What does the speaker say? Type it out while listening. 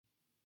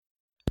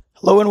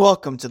Hello and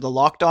welcome to the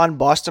Locked On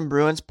Boston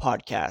Bruins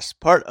podcast,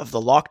 part of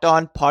the Locked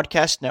On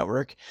Podcast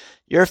Network,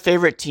 your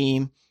favorite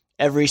team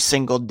every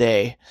single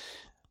day.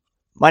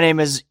 My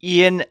name is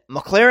Ian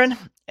McLaren,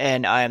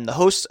 and I am the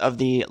host of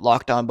the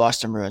Locked On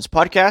Boston Bruins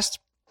podcast.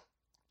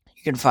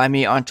 You can find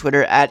me on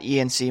Twitter at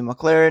ENC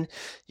McLaren.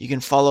 You can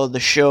follow the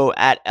show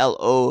at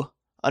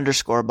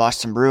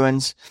LO_Boston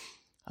Bruins.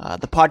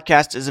 The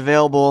podcast is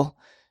available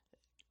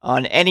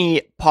on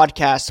any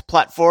podcast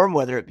platform,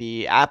 whether it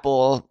be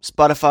Apple,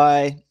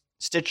 Spotify,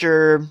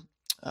 Stitcher,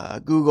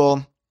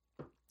 Google.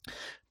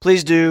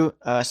 Please do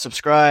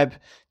subscribe,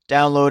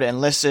 download,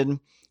 and listen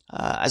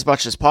as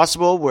much as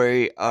possible.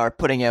 We are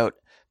putting out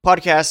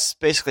podcasts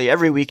basically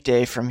every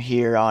weekday from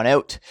here on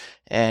out.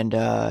 And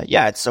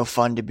it's so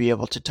fun to be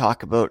able to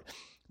talk about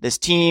this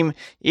team,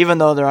 even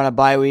though they're on a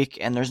bye week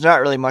and there's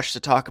not really much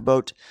to talk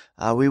about.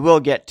 We will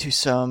get to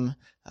some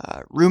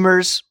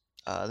rumors.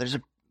 There's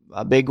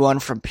a big one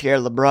from Pierre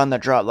LeBrun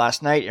that dropped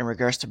last night in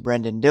regards to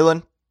Brendan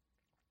Dillon.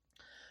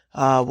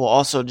 We'll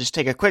also just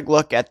take a quick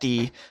look at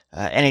the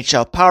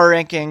NHL Power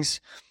Rankings,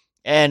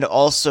 and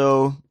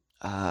also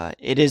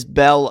it is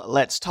Bell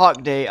Let's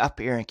Talk Day up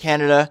here in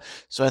Canada,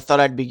 so I thought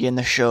I'd begin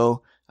the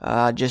show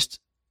just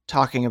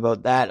talking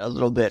about that a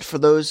little bit. For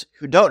those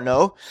who don't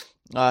know,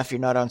 if you're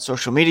not on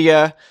social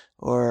media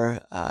or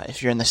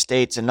if you're in the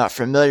States and not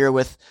familiar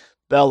with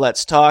Bell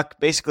Let's Talk,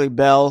 basically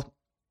Bell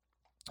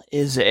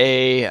is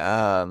a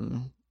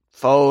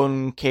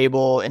phone,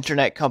 cable,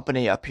 internet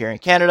company up here in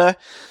Canada.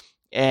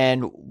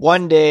 And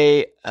one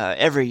day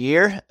every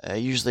year,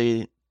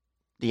 usually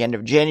the end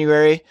of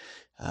January,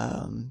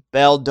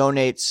 Bell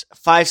donates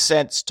 5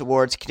 cents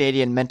towards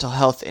Canadian mental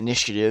health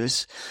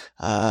initiatives,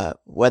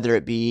 whether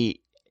it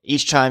be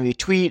each time you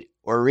tweet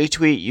or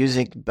retweet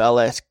using Bell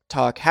Let's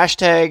Talk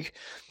hashtag,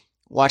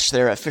 watch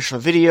their official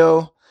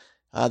video,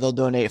 they'll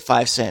donate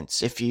 5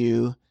 cents. If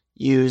you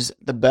use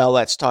the Bell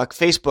Let's Talk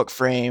Facebook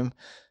frame,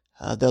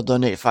 they'll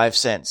donate 5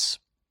 cents.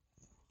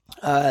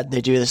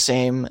 They do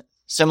the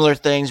similar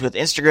things with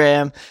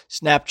Instagram,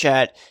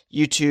 Snapchat,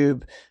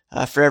 YouTube.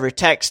 For every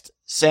text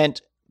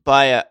sent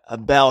by a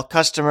Bell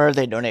customer,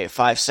 they donate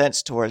 5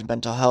 cents towards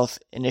mental health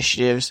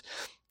initiatives,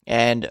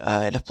 and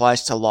it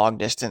applies to long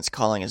distance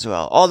calling as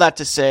well. All that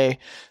to say,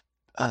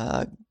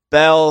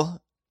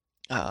 Bell,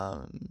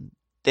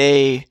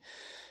 they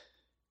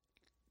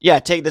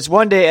take this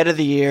one day out of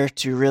the year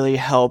to really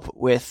help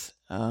with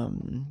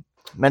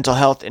mental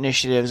health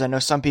initiatives. I know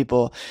some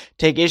people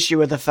take issue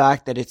with the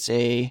fact that it's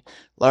a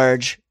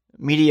large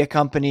media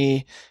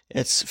company,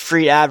 it's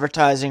free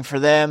advertising for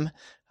them,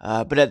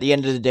 but at the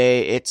end of the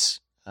day,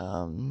 it's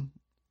a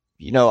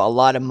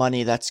lot of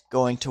money that's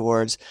going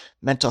towards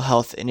mental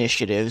health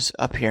initiatives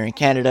up here in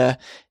Canada,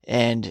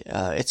 and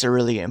it's a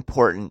really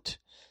important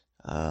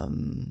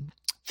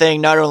thing,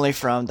 not only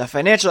from the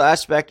financial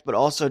aspect, but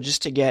also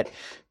just to get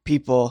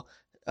people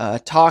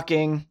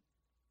talking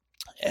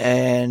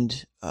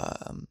and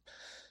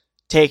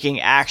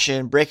taking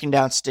action, breaking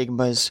down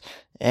stigmas,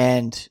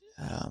 and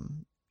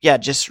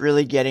just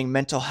really getting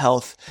mental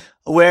health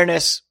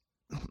awareness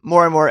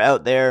more and more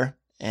out there,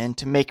 and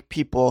to make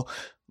people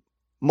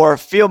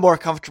feel more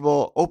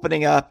comfortable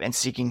opening up and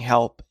seeking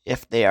help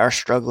if they are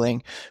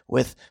struggling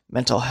with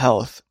mental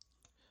health.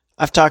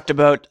 I've talked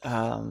about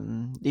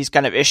these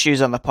kind of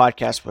issues on the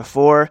podcast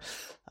before.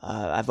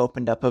 I've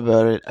opened up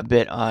about it a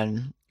bit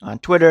on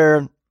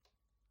Twitter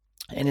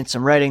and in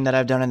some writing that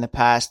I've done in the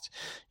past.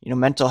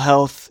 Mental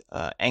health,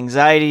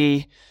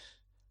 anxiety,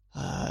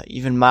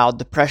 even mild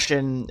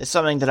depression is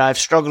something that I've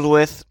struggled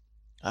with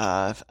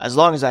as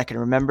long as I can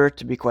remember,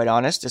 to be quite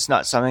honest. It's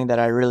not something that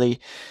I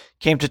really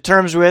came to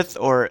terms with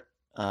or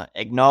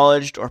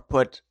acknowledged or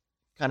put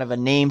kind of a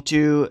name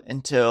to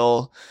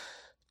until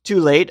too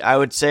late, I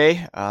would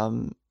say,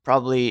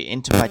 probably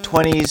into my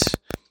 20s,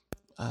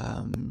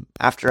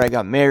 after I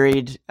got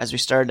married, as we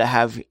started to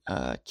have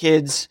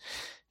kids.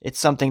 It's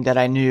something that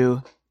I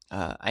knew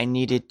I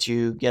needed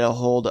to get a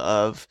hold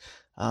of.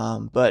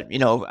 But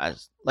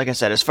like I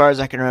said, as far as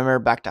I can remember,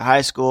 back to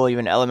high school,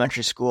 even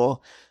elementary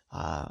school,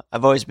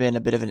 I've always been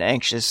a bit of an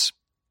anxious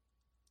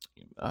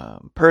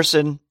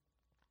person,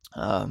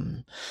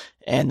 and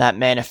that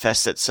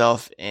manifests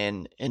itself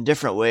in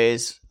different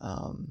ways.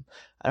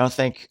 I don't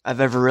think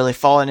I've ever really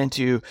fallen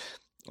into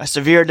a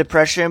severe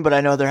depression, but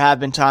I know there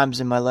have been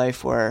times in my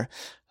life where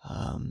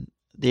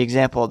the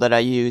example that I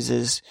use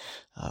is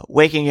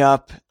waking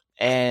up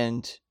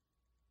and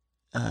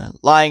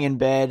lying in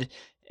bed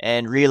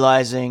and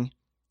realizing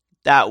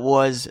that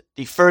was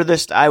the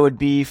furthest I would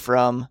be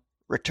from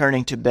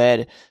returning to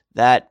bed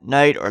that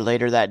night or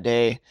later that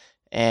day,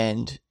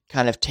 and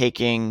kind of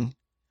taking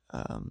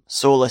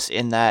solace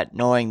in that,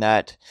 knowing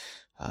that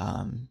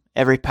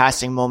every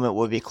passing moment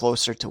would be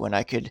closer to when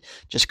I could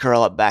just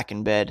curl up back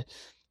in bed.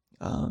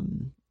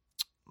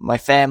 My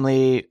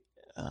family,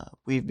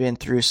 we've been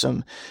through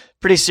some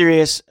pretty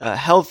serious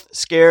health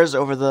scares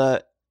over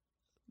the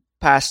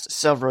past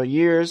several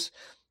years.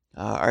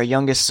 Our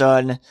youngest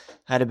son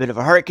had a bit of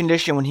a heart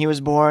condition when he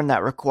was born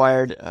that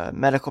required a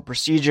medical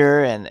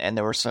procedure, and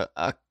there were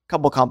a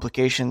couple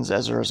complications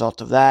as a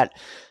result of that.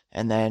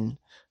 And then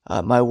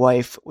my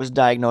wife was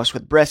diagnosed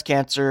with breast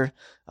cancer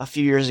a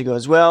few years ago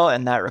as well,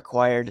 and that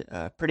required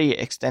pretty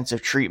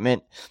extensive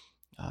treatment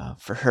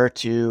for her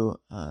to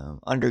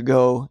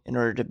undergo in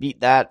order to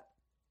beat that.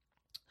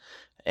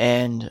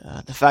 And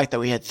the fact that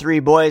we had 3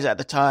 boys at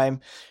the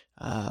time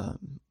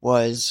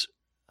was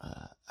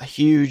a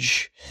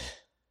huge,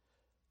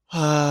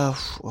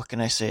 what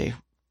can I say,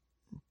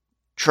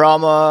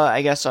 trauma,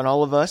 I guess, on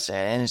all of us.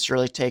 And it's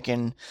really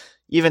taken,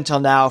 even till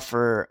now,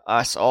 for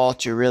us all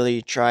to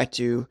really try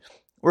to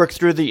work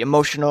through the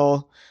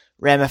emotional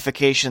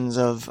ramifications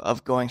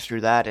of going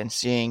through that and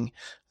seeing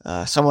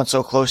someone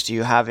so close to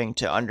you having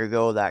to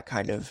undergo that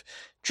kind of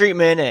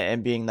treatment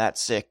and being that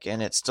sick.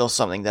 And it's still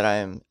something that I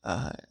am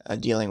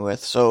dealing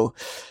with. So,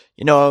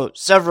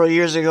 several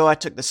years ago, I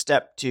took the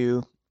step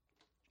to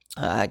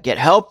get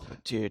help,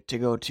 to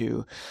go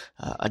to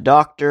a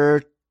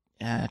doctor,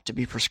 to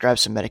be prescribed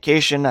some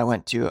medication. I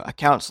went to a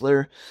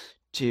counselor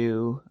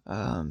to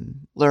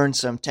learn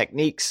some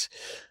techniques.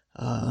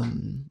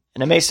 And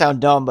it may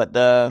sound dumb, but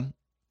the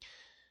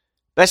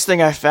best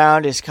thing I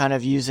found is kind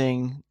of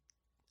using,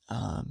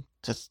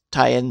 to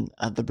tie in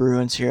the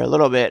Bruins here a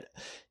little bit,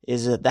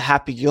 is the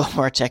Happy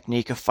Gilmore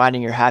technique of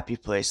finding your happy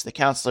place. The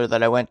counselor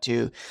that I went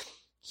to,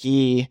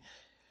 he,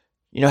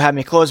 had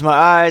me close my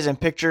eyes and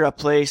picture a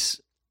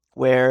place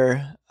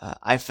where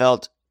I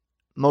felt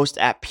most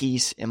at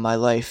peace in my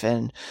life.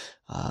 And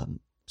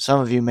some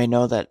of you may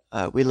know that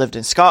we lived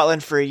in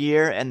Scotland for a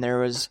year, and there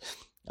was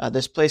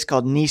this place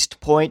called Neist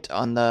Point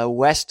on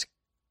the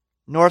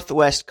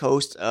northwest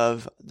coast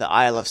of the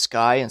Isle of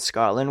Skye in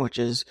Scotland, which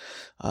is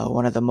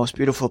one of the most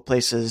beautiful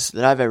places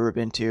that I've ever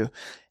been to.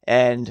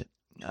 And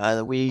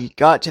we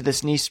got to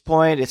this Neist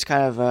Point. It's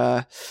kind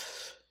of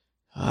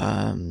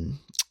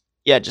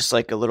just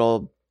like a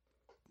little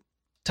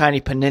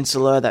tiny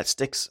peninsula that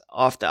sticks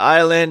off the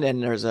island,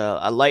 and there's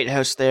a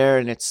lighthouse there,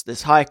 and it's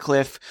this high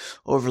cliff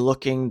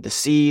overlooking the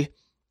sea.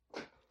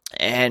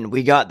 And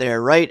we got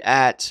there right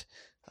at,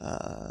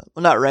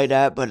 not right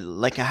at, but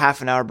like a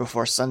half an hour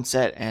before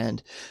sunset,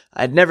 and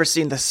I'd never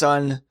seen the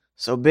sun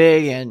so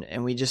big,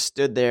 and we just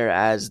stood there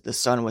as the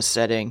sun was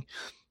setting,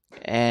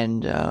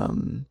 and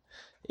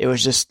it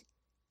was just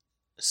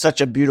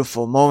such a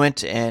beautiful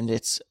moment. And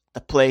it's the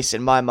place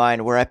in my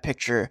mind where I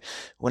picture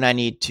when I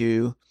need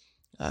to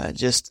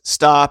just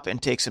stop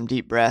and take some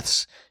deep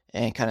breaths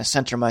and kind of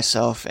center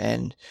myself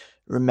and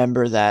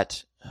remember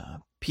that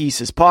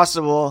peace is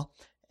possible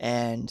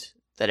and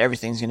that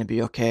everything's going to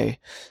be okay.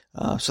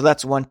 So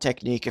that's one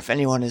technique. If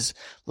anyone is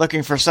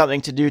looking for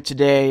something to do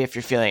today, if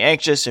you're feeling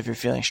anxious, if you're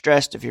feeling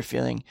stressed, if you're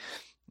feeling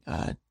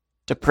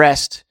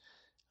depressed,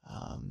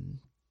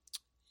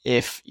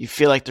 if you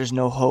feel like there's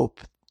no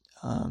hope,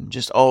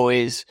 just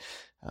always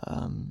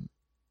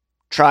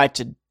try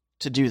to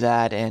do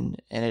that, and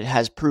it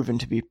has proven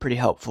to be pretty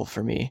helpful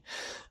for me.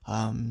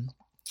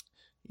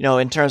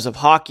 In terms of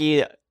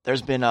hockey,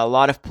 there's been a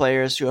lot of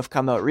players who have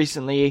come out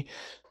recently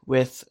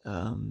with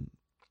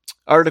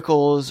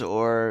articles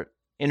or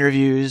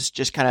interviews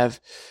just kind of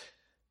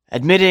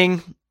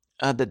admitting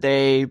that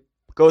they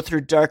go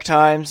through dark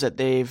times, that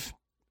they've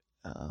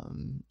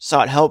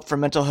sought help for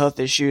mental health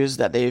issues,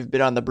 that they've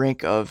been on the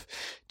brink of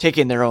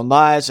taking their own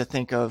lives. I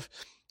think of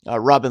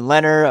Robin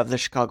Lehner of the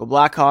Chicago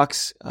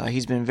Blackhawks.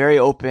 He's been very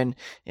open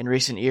in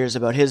recent years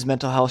about his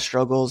mental health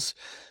struggles.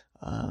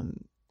 And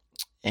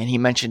he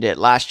mentioned it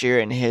last year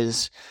in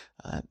his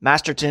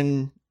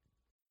Masterton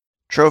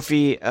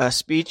Trophy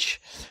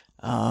speech.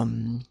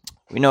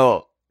 We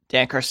know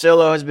Dan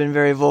Carcillo has been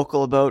very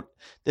vocal about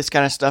this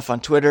kind of stuff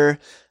on Twitter.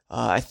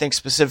 I think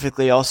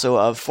specifically also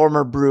of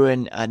former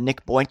Bruin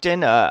Nick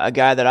Boynton, a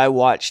guy that I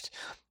watched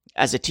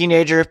as a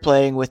teenager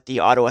playing with the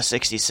Ottawa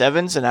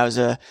 67s, and I was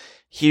a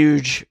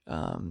huge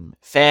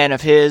fan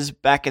of his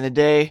back in the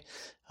day.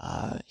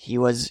 He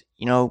was,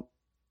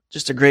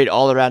 just a great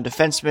all-around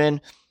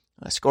defenseman,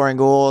 scoring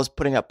goals,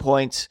 putting up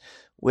points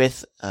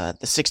with the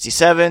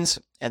 67s,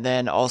 and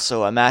then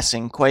also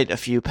amassing quite a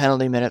few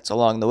penalty minutes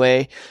along the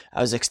way.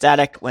 I was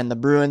ecstatic when the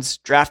Bruins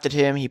drafted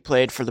him. He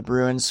played for the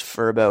Bruins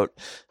for about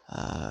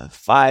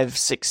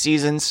 5-6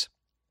 seasons,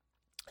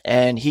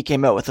 and he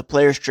came out with a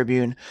Players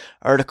Tribune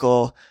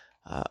article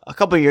a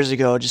couple of years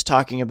ago just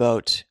talking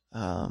about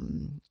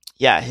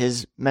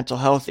his mental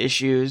health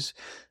issues,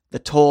 the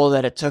toll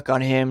that it took on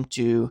him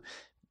to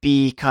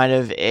be kind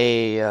of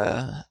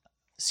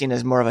seen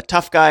as more of a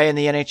tough guy in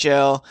the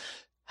NHL,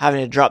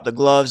 having to drop the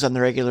gloves on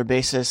the regular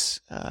basis,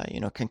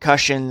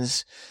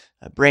 concussions,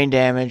 brain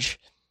damage.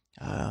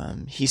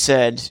 He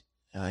said,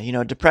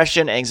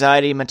 depression,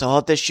 anxiety, mental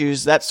health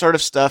issues, that sort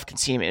of stuff can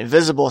seem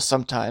invisible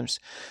sometimes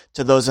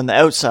to those on the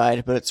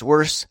outside, but it's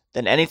worse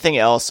than anything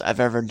else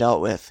I've ever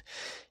dealt with.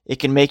 It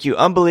can make you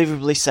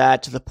unbelievably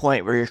sad to the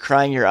point where you're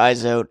crying your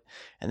eyes out,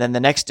 and then the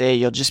next day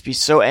you'll just be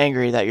so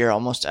angry that you're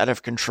almost out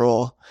of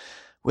control.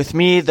 With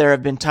me, there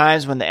have been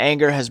times when the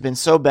anger has been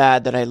so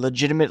bad that I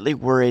legitimately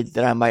worried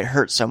that I might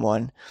hurt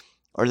someone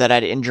or that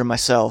I'd injure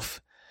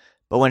myself.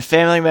 But when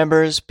family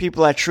members,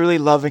 people I truly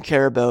love and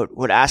care about,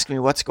 would ask me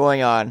what's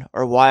going on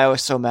or why I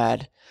was so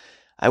mad,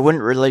 I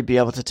wouldn't really be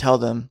able to tell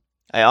them.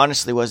 I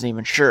honestly wasn't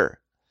even sure.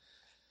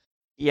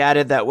 He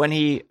added that when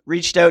he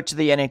reached out to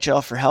the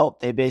NHL for help,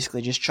 they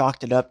basically just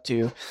chalked it up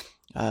to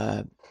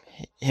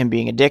him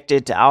being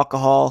addicted to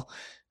alcohol,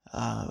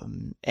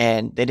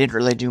 and they didn't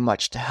really do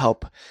much to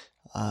help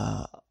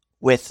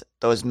with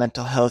those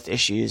mental health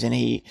issues. And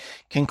he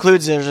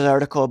concludes his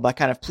article by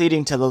kind of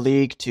pleading to the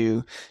league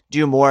to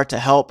do more to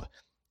help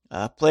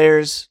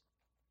players,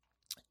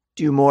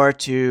 do more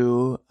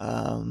to,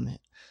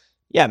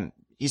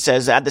 he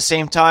says, at the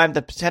same time,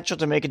 the potential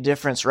to make a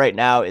difference right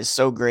now is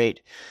so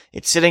great.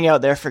 It's sitting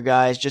out there for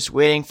guys just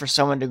waiting for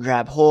someone to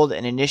grab hold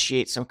and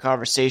initiate some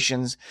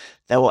conversations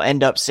that will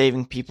end up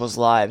saving people's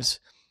lives.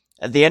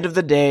 At the end of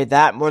the day,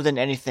 that more than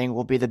anything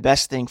will be the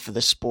best thing for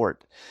the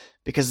sport,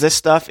 because this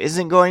stuff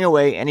isn't going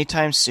away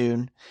anytime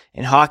soon,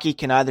 and hockey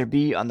can either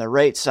be on the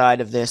right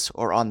side of this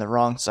or on the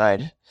wrong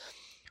side.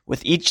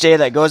 With each day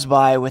that goes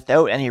by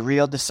without any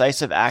real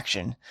decisive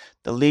action,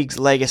 the league's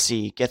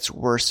legacy gets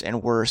worse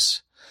and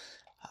worse.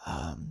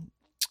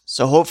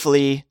 So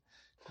hopefully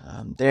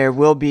there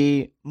will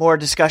be more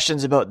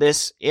discussions about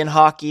this in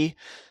hockey.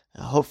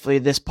 Hopefully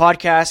this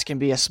podcast can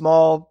be a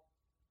small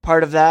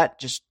part of that,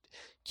 just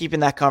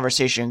keeping that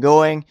conversation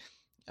going.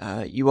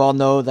 You all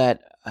know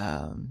that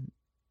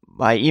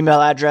my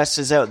email address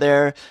is out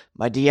there.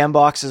 My DM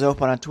box is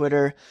open on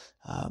Twitter.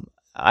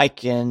 I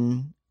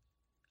can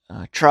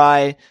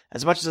try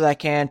as much as I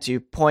can to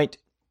point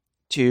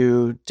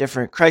to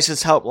different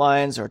crisis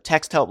helplines or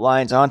text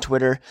helplines on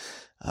Twitter,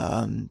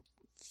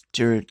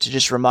 to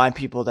just remind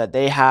people that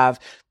they have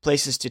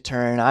places to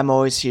turn. I'm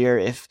always here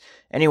if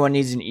anyone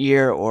needs an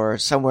ear or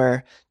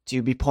somewhere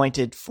to be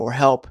pointed for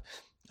help.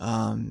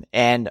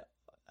 And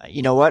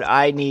you know what?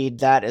 I need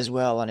that as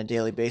well on a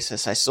daily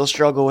basis. I still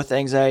struggle with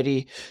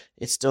anxiety.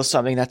 It's still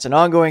something that's an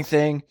ongoing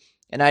thing,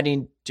 and I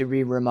need to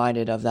be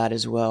reminded of that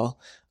as well.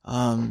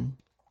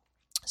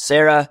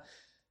 Sarah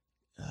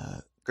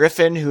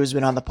Griffin, who has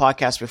been on the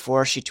podcast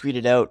before, she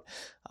tweeted out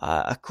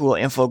a cool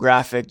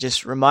infographic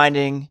just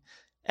reminding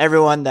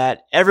everyone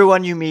that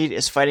everyone you meet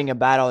is fighting a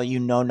battle you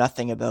know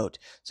nothing about.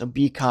 So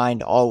be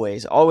kind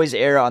always. Always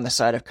err on the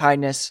side of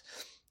kindness,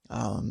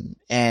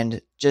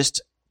 and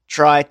just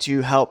try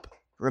to help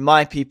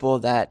remind people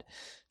that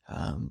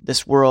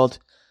this world,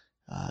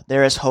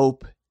 there is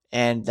hope,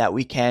 and that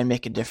we can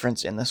make a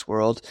difference in this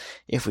world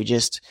if we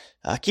just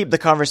keep the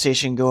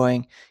conversation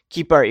going,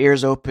 keep our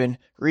ears open,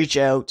 reach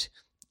out,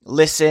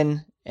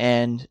 listen,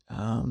 and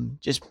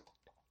just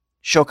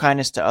show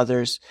kindness to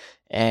others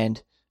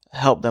and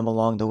help them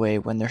along the way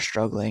when they're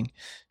struggling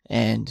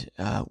and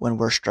when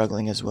we're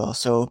struggling as well.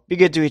 So be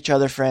good to each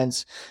other,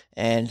 friends,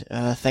 and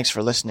thanks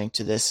for listening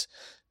to this,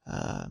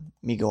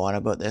 me go on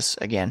about this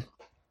again.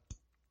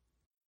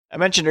 I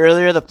mentioned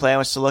earlier the plan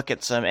was to look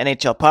at some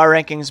NHL power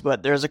rankings,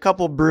 but there's a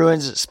couple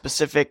Bruins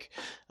specific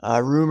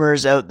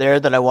rumors out there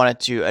that I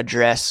wanted to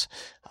address.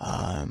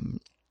 And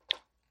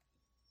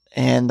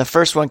the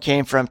first one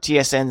came from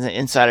TSN's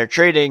Insider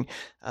Trading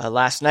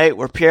last night,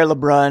 where Pierre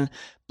LeBrun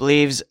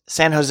believes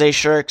San Jose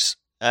Sharks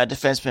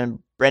defenseman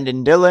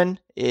Brendan Dillon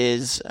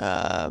is,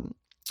 drawing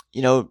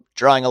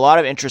a lot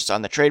of interest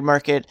on the trade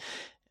market.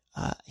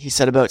 He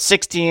said about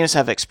 6 teams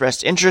have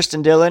expressed interest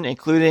in Dillon,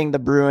 including the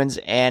Bruins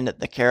and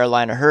the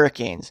Carolina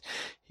Hurricanes.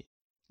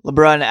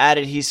 LeBrun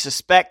added he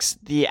suspects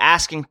the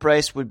asking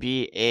price would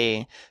be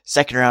a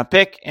second-round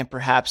pick and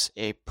perhaps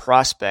a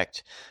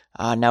prospect.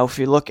 Now, if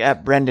you look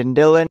at Brendan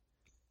Dillon,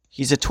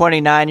 he's a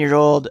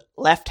 29-year-old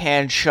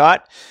left-hand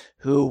shot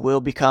who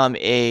will become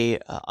a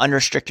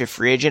unrestricted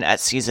free agent at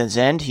season's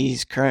end.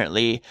 He's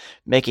currently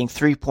making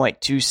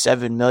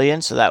 $3.27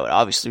 million, so that would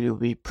obviously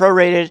be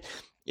prorated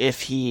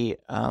if he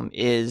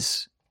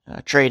is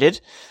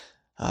traded.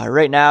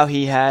 Right now,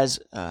 he has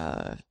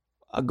a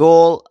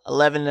goal,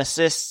 11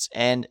 assists,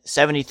 and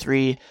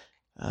 73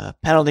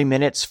 penalty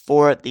minutes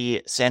for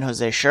the San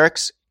Jose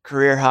Sharks,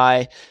 career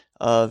high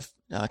of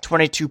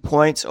 22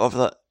 points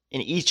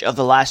in each of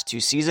the last 2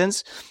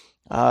 seasons.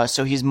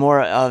 So he's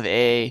more of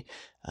a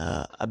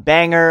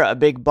banger, a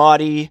big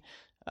body,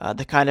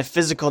 the kind of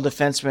physical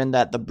defenseman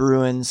that the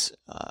Bruins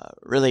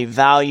really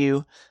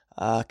value,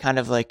 kind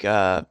of like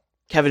a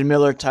Kevin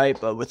Miller type,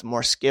 but with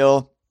more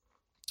skill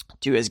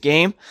to his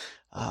game.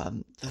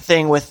 The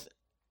thing with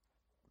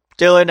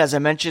Dillon, as I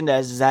mentioned,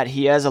 is that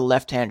he has a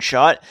left-hand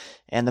shot,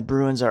 and the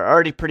Bruins are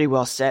already pretty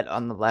well set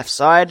on the left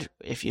side.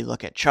 If you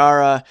look at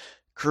Chara,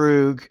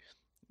 Krug,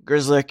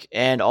 Grzelcyk,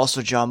 and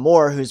also John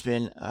Moore, who's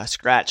been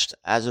scratched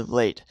as of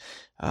late.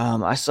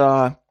 I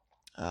saw,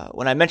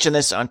 when I mentioned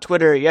this on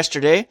Twitter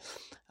yesterday,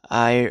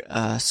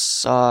 I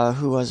saw,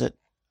 who was it?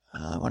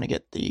 I want to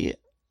get the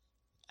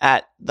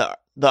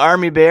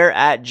Army Bear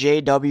at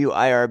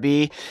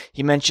JWIRB.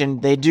 He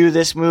mentioned they do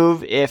this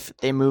move if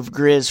they move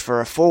Grizz for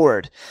a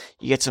forward.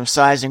 You get some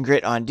size and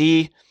grit on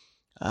D.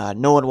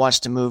 No one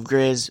wants to move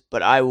Grizz,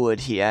 but I would,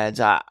 he adds.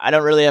 I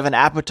don't really have an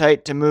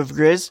appetite to move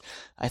Grizz.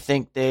 I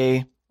think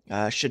they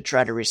should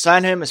try to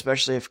re-sign him,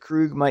 especially if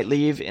Krug might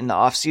leave in the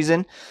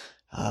offseason.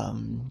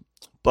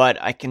 But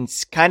I can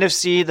kind of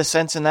see the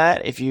sense in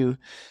that. If you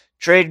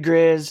trade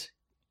Grizz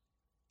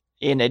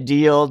in a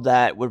deal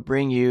that would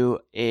bring you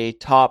a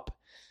top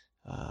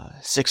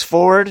 6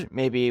 forward,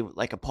 maybe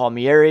like a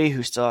Palmieri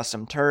who still has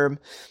some term,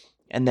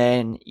 and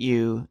then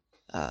you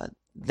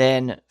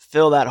then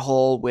fill that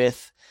hole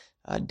with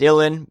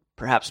Dillon.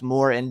 Perhaps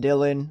Moore and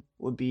Dillon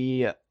would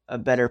be a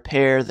better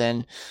pair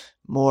than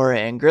Moore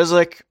and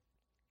Grzelcyk,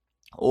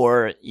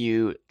 or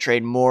you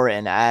trade Moore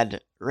and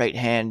add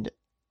right-hand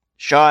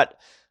shot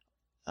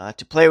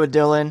to play with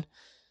Dillon.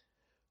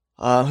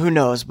 Who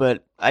knows,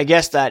 but I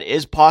guess that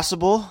is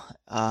possible.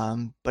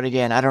 But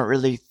again, I don't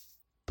really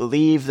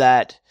believe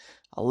that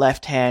a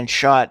left-hand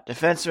shot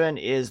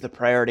defenseman is the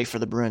priority for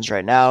the Bruins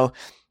right now.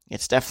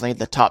 It's definitely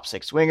the top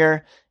 6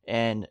 winger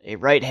and a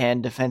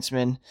right-hand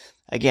defenseman.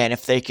 Again,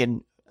 if they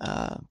can,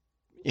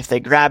 if they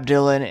grab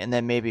Dillon and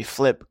then maybe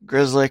flip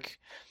Grzelcyk,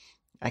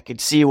 I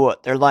could see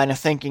what their line of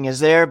thinking is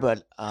there,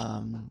 but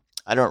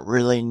I don't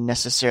really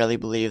necessarily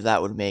believe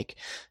that would make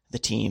the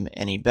team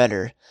any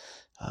better.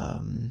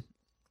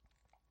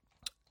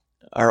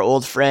 Our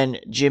old friend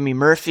Jimmy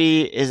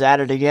Murphy is at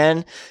it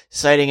again,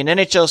 citing an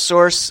NHL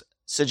source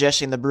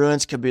suggesting the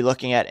Bruins could be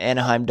looking at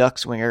Anaheim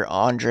Ducks winger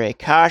Ondrej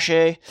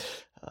Kase.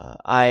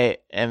 I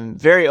am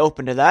very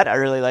open to that. I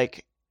really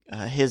like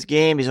his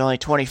game. He's only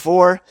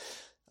 24.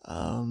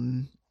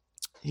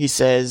 He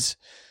says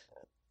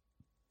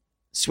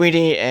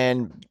Sweeney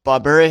and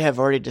Bob Murray have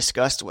already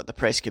discussed what the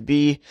price could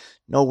be.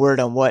 No word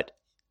on what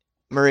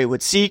Murray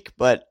would seek,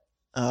 but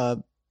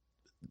the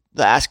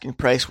asking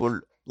price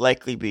would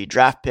likely be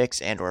draft picks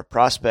and or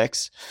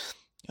prospects.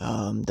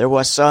 There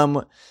was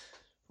some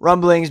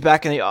rumblings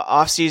back in the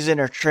offseason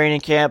or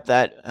training camp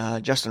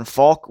that Justin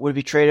Falk would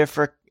be traded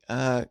for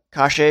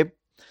Kase.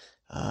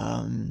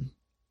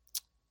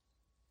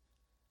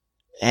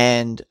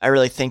 And I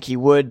really think he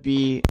would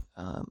be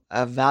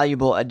a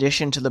valuable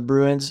addition to the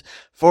Bruins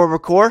forward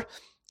core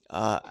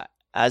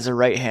as a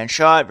right-hand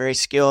shot, very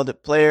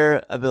skilled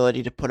player,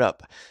 ability to put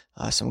up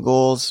some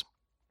goals.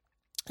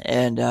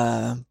 And,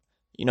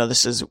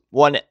 this is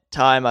one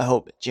time I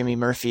hope Jimmy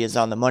Murphy is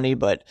on the money,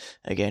 but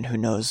again, who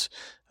knows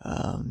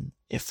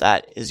if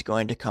that is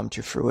going to come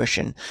to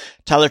fruition.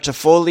 Tyler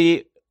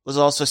Toffoli was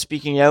also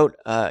speaking out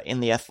in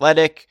The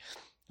Athletic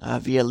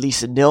via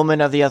Lisa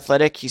Nilman of The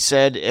Athletic. He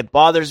said, "It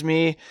bothers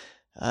me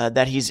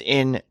that he's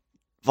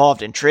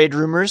involved in trade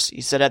rumors."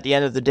 He said, "At the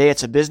end of the day,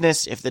 it's a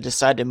business. If they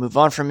decide to move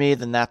on from me,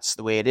 then that's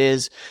the way it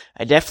is.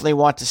 I definitely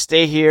want to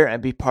stay here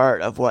and be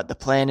part of what the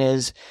plan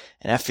is,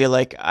 and I feel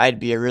like I'd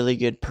be a really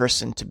good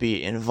person to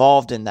be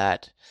involved in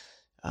that."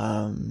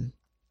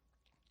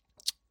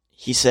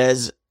 He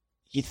says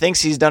he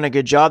thinks he's done a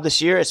good job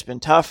this year. It's been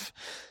tough,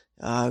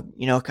 kind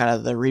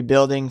of the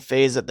rebuilding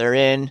phase that they're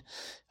in,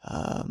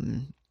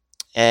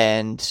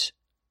 and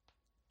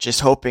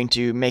just hoping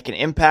to make an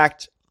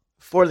impact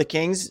for the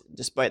Kings,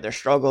 despite their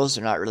struggles.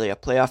 They're not really a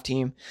playoff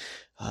team.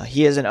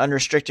 He is an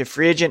unrestricted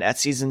free agent at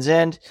season's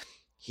end.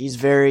 He's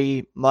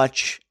very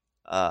much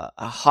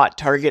a hot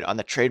target on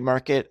the trade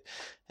market,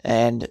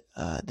 and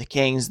the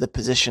Kings, the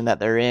position that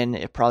they're in,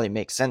 it probably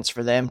makes sense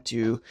for them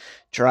to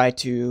try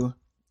to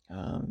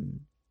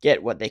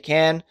get what they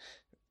can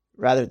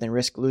rather than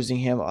risk losing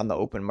him on the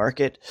open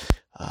market.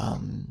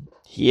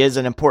 He is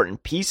an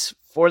important piece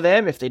for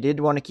them if they did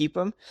want to keep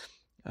him.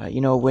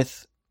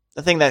 With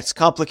the thing that's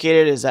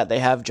complicated is that they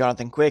have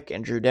Jonathan Quick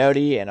and Drew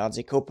Doughty and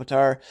Anze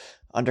Kopitar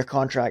under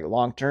contract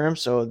long-term,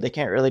 so they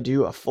can't really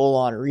do a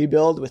full-on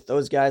rebuild with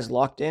those guys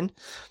locked in.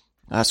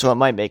 So it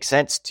might make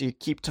sense to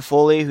keep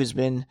Toffoli, who's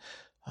been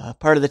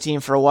part of the team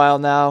for a while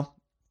now,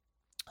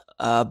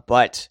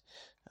 but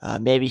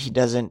maybe he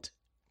doesn't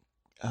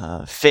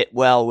fit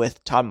well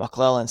with Todd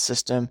McClellan's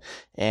system,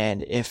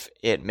 and if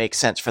it makes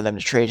sense for them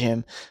to trade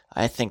him,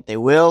 I think they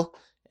will.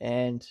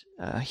 And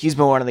he's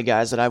been one of the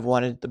guys that I've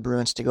wanted the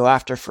Bruins to go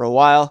after for a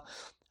while.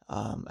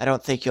 I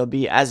don't think he'll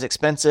be as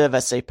expensive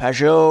as, say,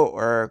 Pajot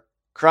or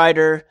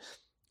Kreider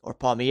or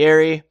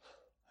Palmieri.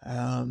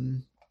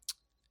 And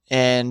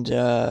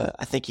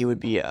I think he would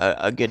be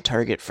a good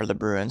target for the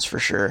Bruins for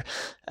sure.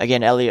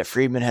 Again, Elliot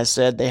Friedman has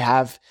said they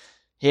have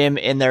him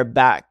in their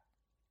back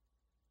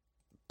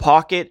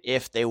pocket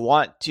if they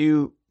want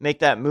to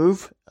make that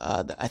move.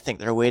 I think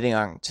they're waiting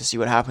on to see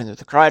what happens with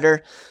the Kreider.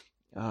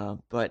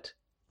 But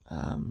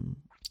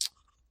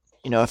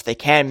if they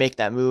can make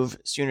that move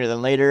sooner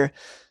than later,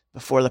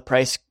 before the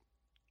price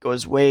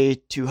goes way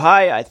too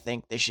high, I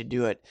think they should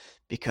do it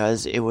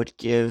because it would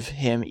give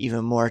him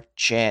even more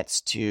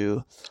chance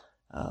to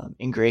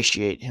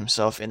ingratiate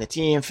himself in the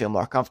team, feel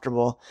more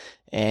comfortable,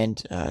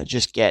 and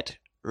just get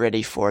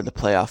ready for the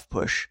playoff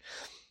push.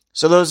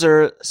 So those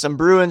are some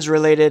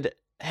Bruins-related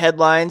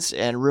headlines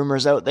and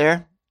rumors out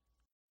there.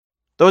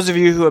 Those of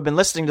you who have been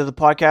listening to the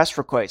podcast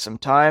for quite some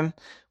time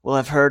will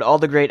have heard all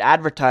the great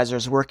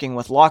advertisers working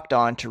with Locked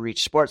On to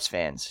reach sports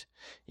fans.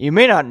 You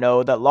may not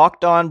know that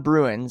Locked On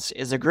Bruins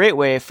is a great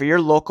way for your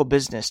local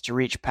business to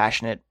reach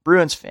passionate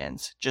Bruins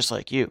fans just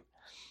like you.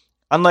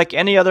 Unlike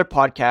any other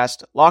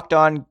podcast, Locked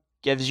On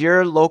gives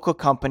your local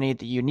company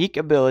the unique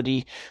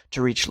ability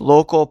to reach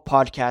local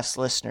podcast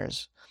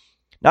listeners.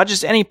 Not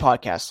just any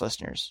podcast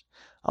listeners.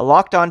 A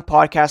Locked On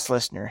podcast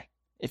listener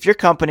If your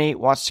company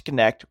wants to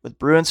connect with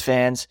Bruins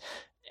fans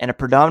and a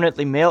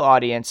predominantly male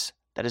audience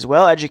that is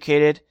well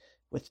educated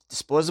with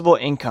disposable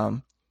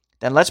income,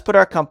 then let's put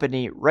our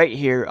company right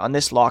here on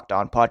this Locked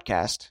On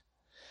podcast.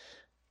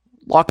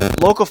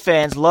 Local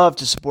fans love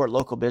to support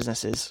local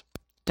businesses.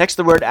 Text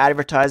the word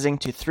advertising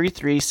to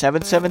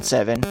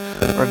 33777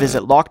 or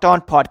visit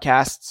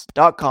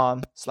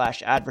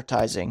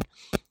lockedonpodcasts.com/advertising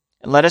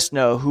and let us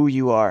know who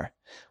you are.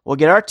 We'll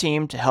get our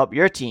team to help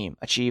your team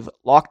achieve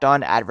Locked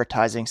On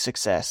advertising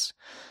success.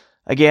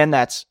 Again,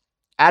 that's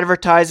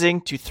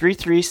advertising to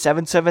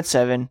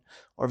 33777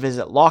 or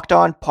visit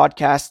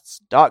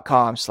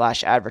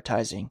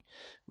lockedonpodcasts.com/advertising.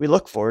 We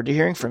look forward to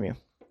hearing from you.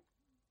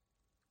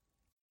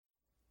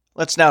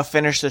 Let's now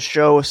finish the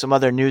show with some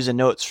other news and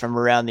notes from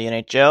around the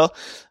NHL.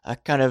 A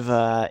kind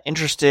of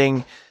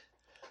interesting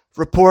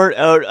report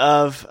out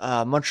of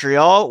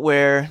Montreal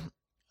where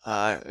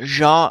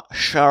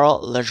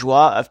Jean-Charles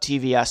Lajoie of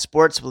TVS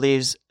Sports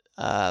believes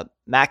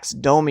Max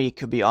Domi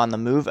could be on the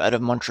move out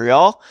of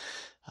Montreal.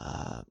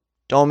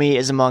 Domi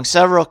is among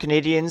several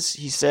Canadians,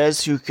 he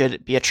says, who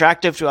could be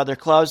attractive to other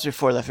clubs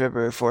before the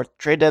February 4th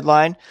trade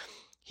deadline.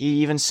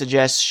 He even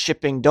suggests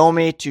shipping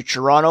Domi to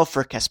Toronto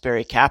for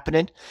Kasperi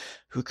Kapanen,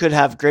 who could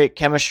have great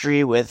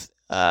chemistry with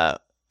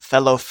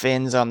fellow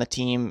Finns on the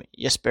team,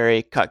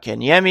 Jesperi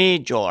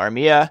Kotkaniemi, Joel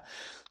Armia,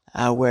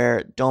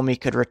 where Domi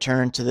could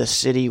return to the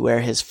city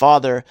where his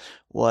father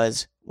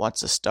was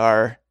once a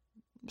star.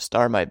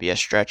 Star might be a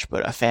stretch,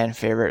 but a fan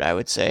favorite, I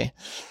would say.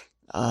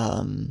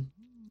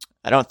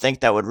 I don't think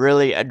that would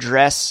really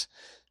address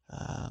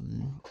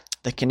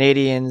the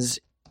Canadiens'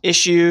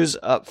 issues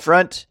up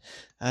front.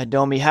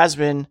 Domi has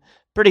been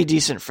pretty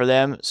decent for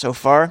them so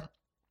far.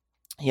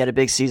 He had a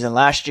big season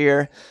last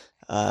year.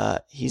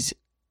 He's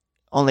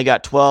only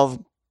got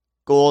 12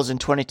 goals and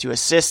 22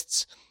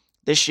 assists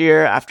this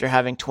year after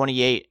having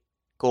 28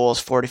 goals,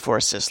 44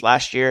 assists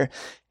last year.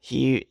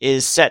 He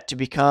is set to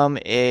become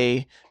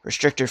a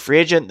restricted free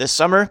agent this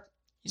summer.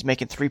 He's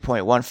making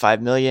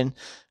 $3.15 million.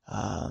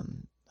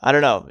 I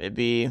don't know. It'd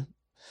be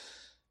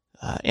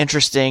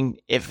interesting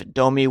if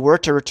Domi were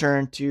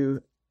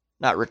to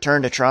not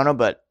return to Toronto,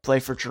 but play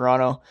for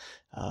Toronto.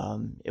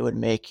 It would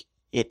make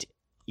it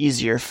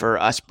easier for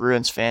us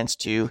Bruins fans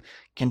to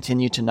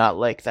continue to not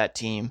like that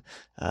team.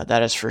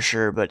 That is for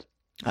sure. But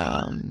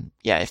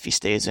if he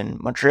stays in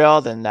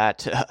Montreal, then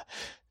that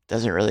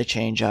doesn't really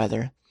change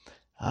either.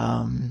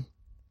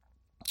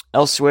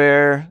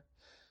 Elsewhere,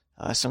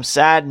 some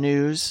sad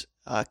news,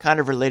 kind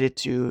of related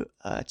to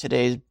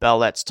today's Bell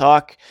Let's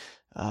Talk.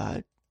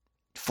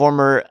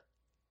 Former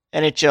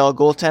NHL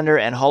goaltender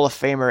and Hall of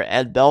Famer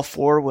Ed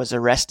Belfour was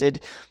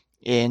arrested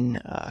in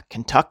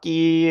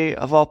Kentucky,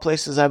 of all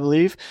places, I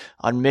believe,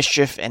 on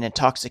mischief and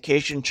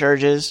intoxication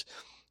charges.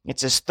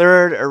 It's his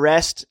third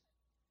arrest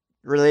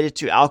related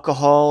to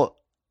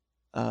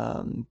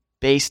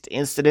alcohol-based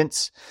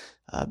incidents.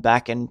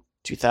 Back in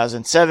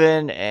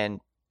 2007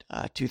 and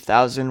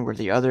 2000 were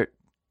the other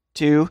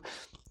two.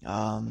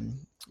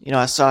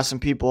 I saw some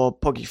people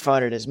poking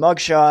fun at his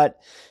mugshot,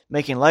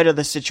 making light of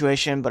the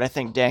situation, but I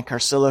think Dan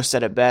Carcillo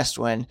said it best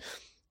when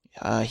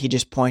he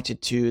just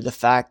pointed to the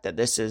fact that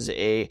this is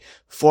a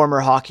former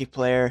hockey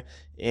player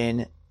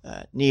in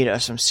need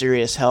of some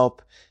serious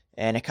help,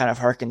 and it kind of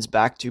harkens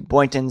back to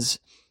Boynton's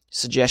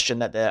suggestion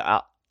that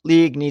the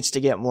league needs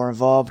to get more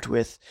involved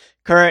with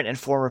current and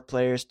former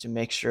players to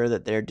make sure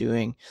that they're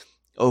doing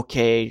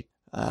okay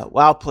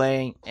while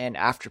playing and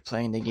after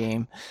playing the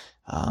game.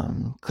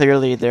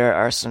 Clearly, there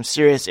are some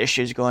serious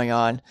issues going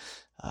on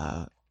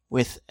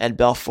with Ed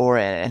Belfour,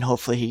 and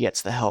hopefully he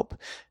gets the help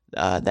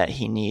that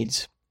he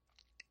needs.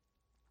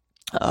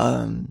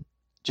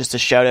 Just a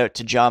shout out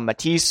to John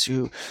Matisse,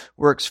 who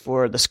works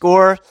for The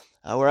Score,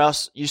 where I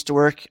also used to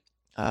work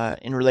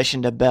in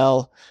relation to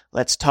Bell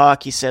Let's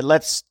Talk. He said,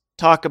 "Let's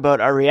talk about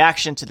our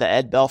reaction to the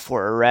Ed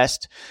Belfour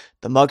arrest.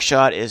 The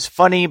mugshot is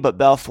funny, but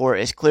Belfour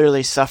is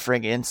clearly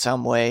suffering in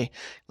some way.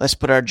 Let's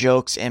put our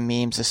jokes and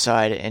memes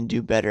aside and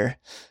do better."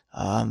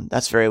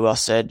 That's very well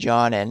said,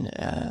 John, and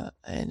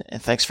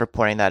thanks for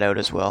pointing that out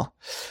as well.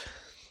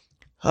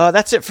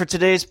 That's it for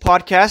today's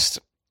podcast.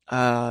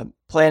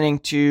 Planning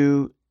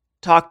to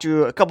talk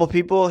to a couple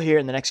people here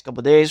in the next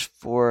couple days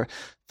for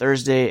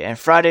Thursday and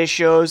Friday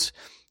shows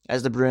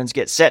as the Bruins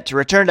get set to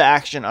return to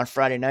action on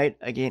Friday night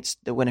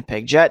against the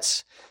Winnipeg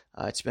Jets.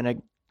 It's been a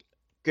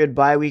good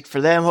bye week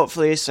for them,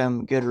 hopefully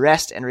some good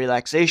rest and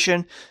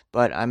relaxation,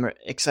 but I'm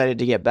excited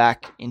to get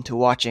back into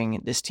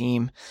watching this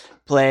team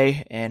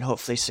play and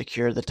hopefully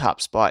secure the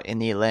top spot in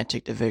the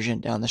Atlantic Division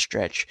down the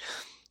stretch.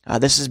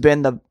 This has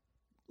been the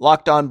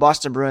Locked On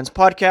Boston Bruins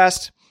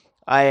podcast.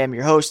 I am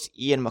your host,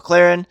 Ian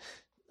McLaren.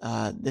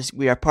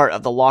 We are part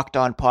of the Locked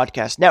On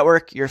Podcast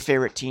Network, your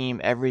favorite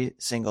team every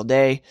single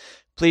day.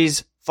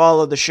 Please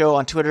follow the show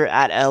on Twitter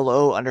at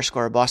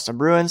LO_Boston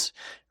Bruins.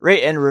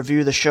 Rate and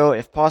review the show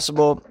if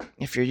possible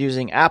if you're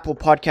using Apple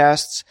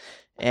Podcasts.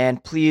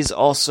 And please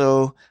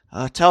also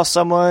tell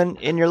someone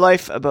in your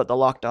life about the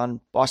Locked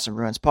On Boston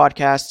Bruins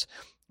podcast.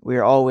 We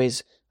are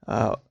always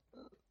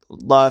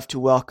love to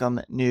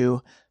welcome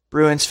new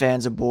Bruins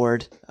fans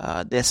aboard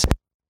this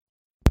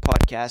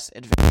podcast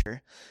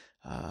adventure.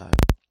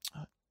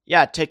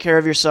 Yeah, take care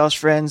of yourselves,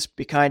 friends.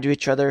 Be kind to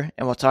each other,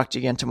 and we'll talk to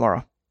you again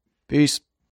tomorrow. Peace.